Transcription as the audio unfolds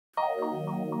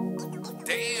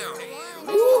Damn.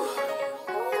 Woo.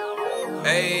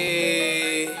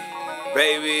 Hey,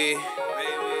 baby.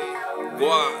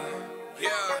 Guap.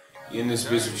 Yeah. You in this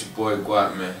bitch with your boy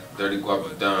Guap, man. Dirty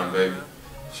Guap is down, baby.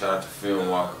 Shout out to film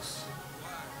Wahlkaz.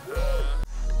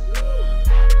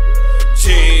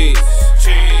 G,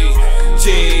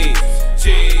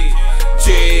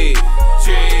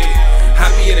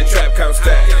 Hop me in the trap, count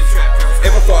stack.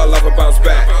 If I fall off, I bounce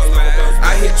back.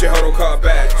 I hit your hold on, call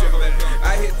back.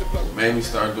 I hit the Made me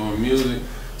start doing music.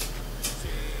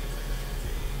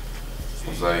 I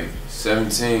was like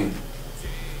 17.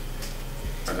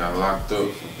 I got locked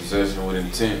up for possession with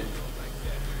intent.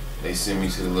 They sent me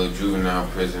to the little juvenile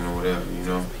prison or whatever, you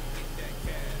know.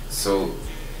 So,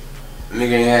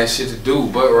 nigga ain't had shit to do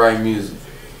but write music.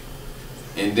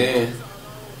 And then,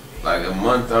 like a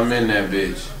month I'm in that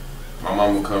bitch, my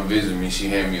mama come visit me, she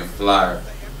handed me a flyer,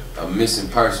 a missing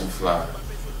person flyer,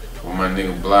 with my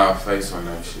nigga Blau face on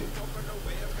that shit.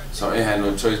 So I ain't had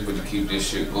no choice but to keep this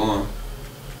shit going.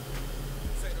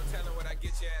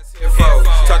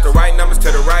 Talk the right numbers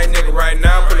to the right nigga right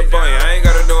now, pull up on you, I ain't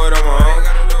gotta do it on my own.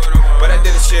 But I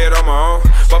did this shit on my own.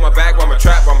 Bought my bag, bought my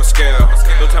trap, bought my scale.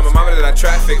 Don't tell my mama that I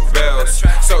traffic bells.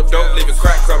 So dope, leaving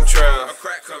crack crumb trail.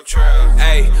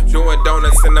 Ayy, doing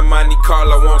donuts in the Monte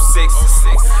Carlo on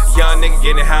 6. Young nigga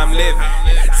getting how I'm living.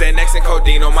 Xanax and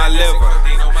codeine on my liver.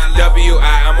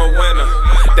 W.I., I'm a winner.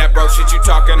 That broke shit you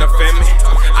talking offend me.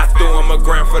 I threw him a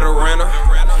grand for the renter.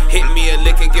 Hit me a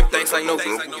lick and give thanks like no.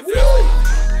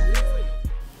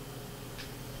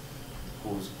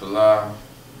 Who's Blau?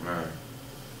 Man.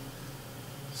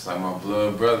 It's like my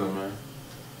blood brother, man.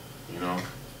 You know,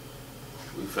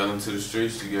 we fell into the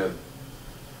streets together.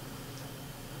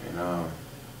 And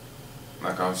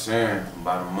like I was saying,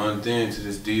 about a month into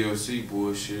this DLC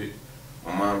bullshit,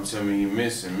 my mom tell me he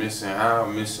missing. Missing how?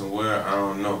 Missing where? I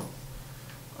don't know.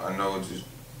 I know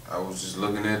I was just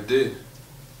looking at this.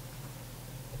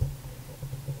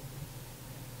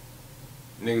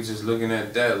 Nigga just looking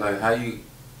at that, like how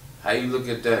you look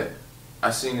at that? I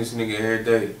seen this nigga every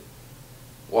day.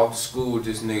 Walk to school with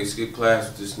this nigga, skip class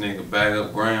with this nigga, bag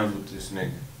up grams with this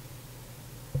nigga.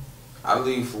 I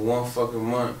leave for 1 fucking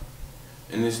month,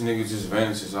 and this nigga just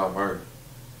vanishes off earth.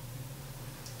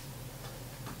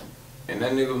 And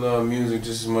that nigga love music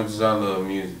just as much as I love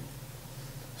music.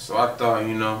 So I thought,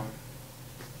 you know,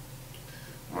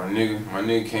 my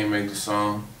nigga can't make the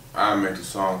song, I'll make the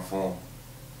song for him.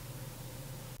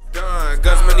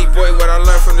 Guns money boy, what I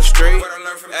learned from the street.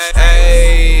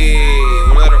 Ayy,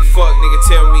 don't let a fuck nigga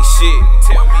tell me shit.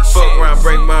 Fuck around,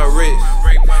 break my wrist.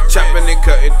 Chopping and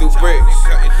cutting through bricks.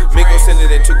 Migo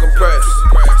sending it to compress.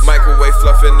 Microwave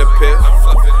fluffing the pill.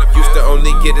 Used to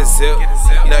only get a zip.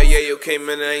 Now yeah, you came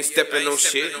in and I ain't stepping on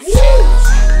shit.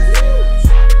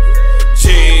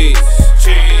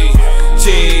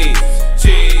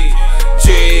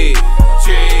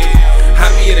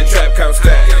 Hop me in the trap, count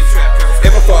stack.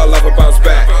 If I fall off, I bounce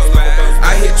back.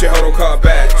 I hit your hold on, call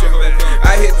back.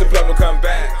 I hit the blood, no come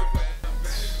back.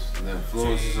 The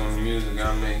influences on the music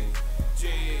I make,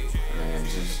 man,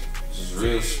 just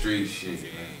real street shit,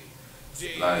 man.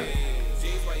 Like,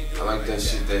 I like that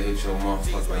shit that hit your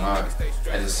motherfucking heart.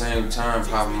 At the same time,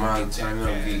 Pop Molly, turn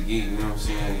up, get geek, you know what I'm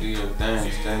saying? Do your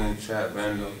thing, stand in the trap,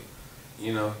 bando,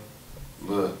 you know.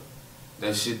 But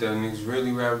that shit that niggas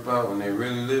really rap about when they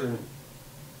really living it,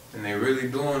 and they really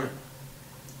doing it.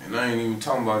 And I ain't even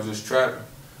talking about just trapping.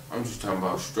 I'm just talking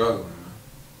about struggling, man.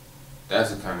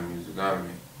 That's the kind of music I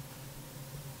make.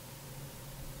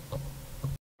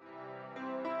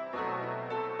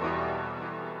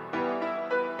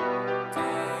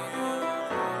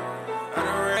 I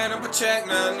done ran up a check,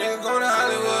 now nigga going to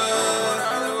Hollywood.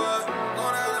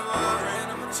 Ran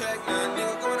up a check, now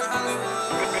nigga going to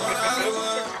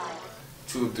Hollywood.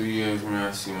 2 or 3 years, man,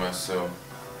 I see myself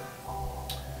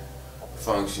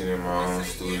functioning in my own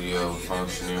studio,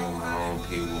 functioning with my own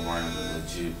people, running a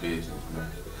legit business,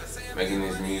 man. Making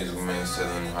this music, man,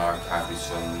 selling hard copies,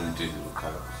 selling them digital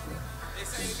copies, man.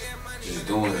 Just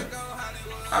doing it.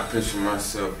 I picture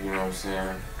myself, you know what I'm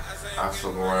saying? I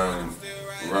fuck around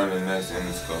and run the next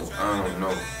Interscope. I don't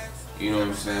know, you know what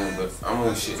I'm saying? But I'm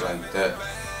on shit like that.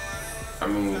 I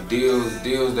mean, deals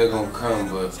they gonna come,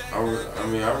 but I'm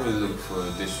really looking for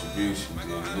a distribution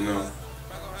deal, you know?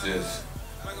 Just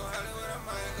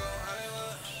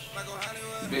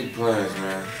big plans,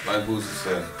 man. Like Boosie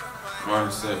said,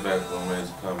 minor setback for a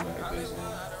major comeback, bitch,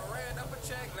 man.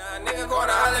 Nigga going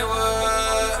to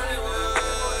Hollywood.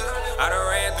 I done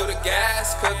ran through the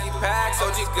gas, cookie packs,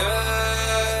 OG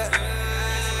good.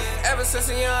 Ever since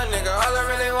a young nigga, all I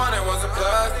really wanted was a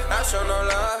plug. I show no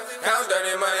love. Count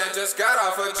dirty money, just got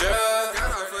off a drug.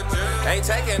 Ain't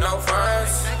taking no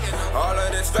funds. All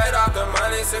of this straight off the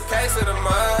money, it's a case of the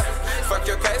mud. Fuck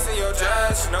your case and your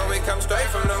judge. Know we come straight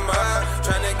from the mud.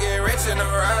 Tryna get rich in a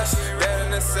rush. Dead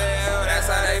in the cell, that's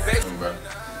how they bitch. Bro,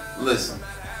 listen,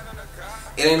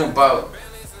 it ain't about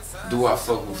do I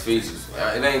fuck with features.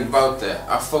 It ain't about that.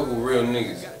 I fuck with real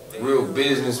niggas, real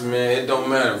business, man. It don't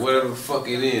matter, whatever the fuck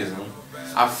it is, man.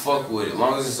 I fuck with it. As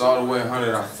long as it's all the way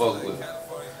 100, I fuck with it.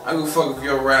 I can fuck with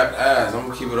your rap ass. I'm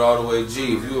gonna keep it all the way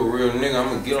G. If you a real nigga, I'm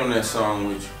gonna get on that song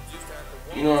with you.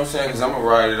 You know what I'm saying? Cause I'm gonna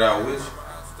ride it out with you.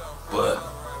 But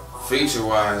feature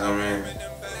wise, I mean,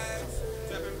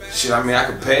 shit, I mean, I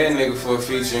could pay a nigga for a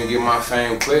feature and get my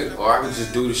fame quick, or I could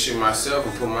just do the shit myself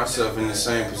and put myself in the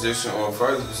same position or a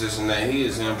further position that he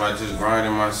is in by just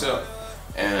grinding myself.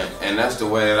 And that's the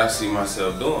way that I see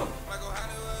myself doing.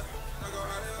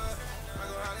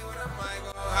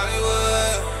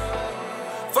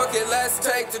 Fuck it, let's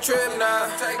take the trip now.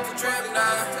 Take the trip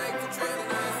now.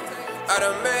 I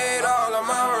done made all of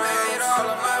my rounds.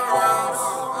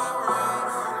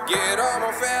 Get all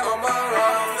my fam on my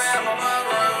rounds.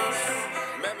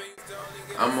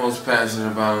 I'm most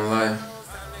passionate about in life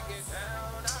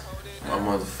my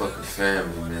motherfucking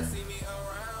family, man.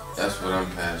 That's what I'm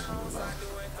passionate about.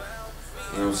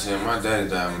 You know what I'm saying? My daddy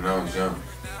died when I was young.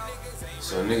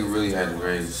 So a nigga really had to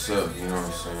raise himself, you know what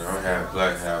I'm saying? I'm half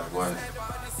black, half white.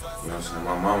 You know what I'm saying?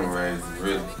 My mama raised me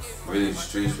really the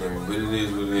streets for me, but it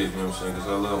is what it is, you know what I'm saying? Because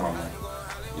I love my mama,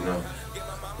 you know?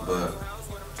 But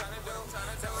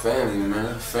family,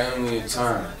 man, family and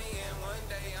time.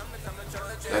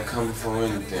 That comes before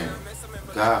anything.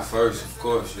 God first, of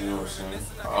course, you know what I'm saying?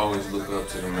 I always look up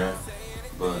to the man,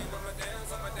 but, you know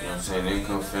what I'm saying? Then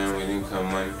come family, then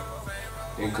come money,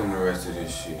 then come the rest of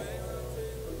this shit.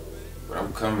 But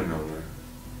I'm coming though, man.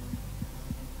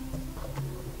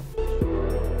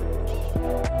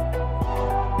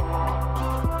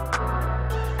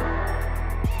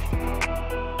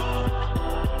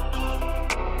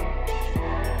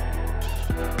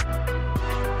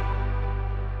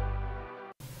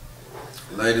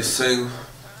 Latest single,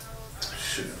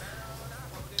 shit.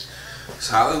 It's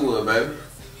Hollywood, baby.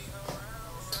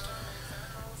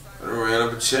 I done ran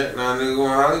up a check, now nigga going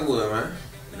Hollywood, man.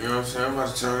 You know what I'm saying? I'm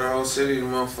about to turn the whole city to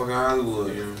motherfucking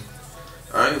Hollywood, you know.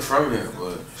 I ain't from here,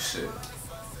 but shit.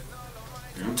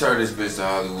 Let me turn this bitch to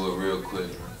Hollywood real quick,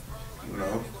 man. You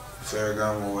know,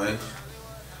 Ferragamo way.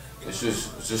 It's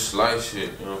just slight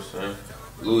shit, you know what I'm saying?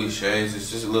 Louis shades,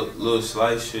 it's just a little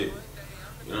slight shit.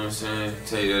 You know what I'm saying?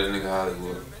 Tell you that nigga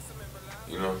Hollywood.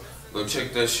 You know? Go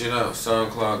check that shit out.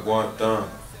 SoundCloud Guap GWOPDON.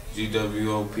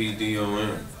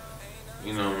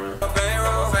 You know, man.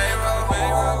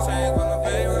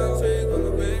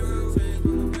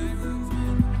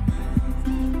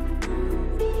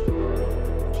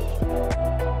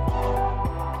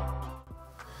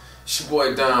 It's your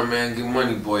boy Don, man. Get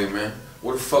money, boy, man.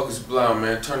 Where the fuck is Blau,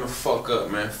 man? Turn the fuck up,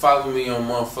 man. Follow me on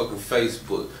motherfucking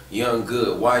Facebook. Young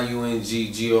Good.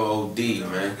 YUNGGOOD,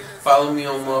 man. Follow me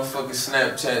on motherfucking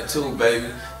Snapchat too,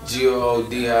 baby.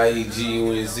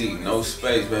 GOODIEGUNZ. No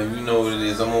space, baby. You know what it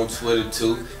is. I'm on Twitter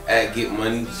too.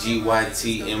 @GetMoney.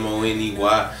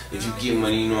 GYTMONEY. If you get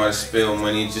money, you know how to spell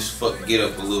money. Just fuck get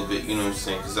up a little bit, you know what I'm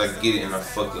saying? Cause I get it and I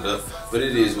fuck it up. But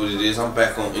it is what it is. I'm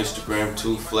back on Instagram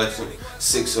too, flexing.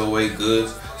 608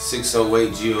 Goods.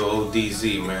 608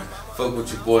 GOODZ, man. Fuck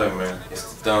with your boy, man.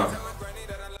 It's the Don.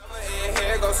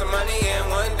 Here goes some money,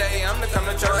 and one day I'm the come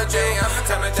to Georgia. I'm the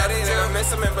time to daddy, I'm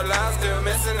missing, but I'm still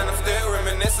missing, and I'm still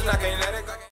reminiscing. I can't let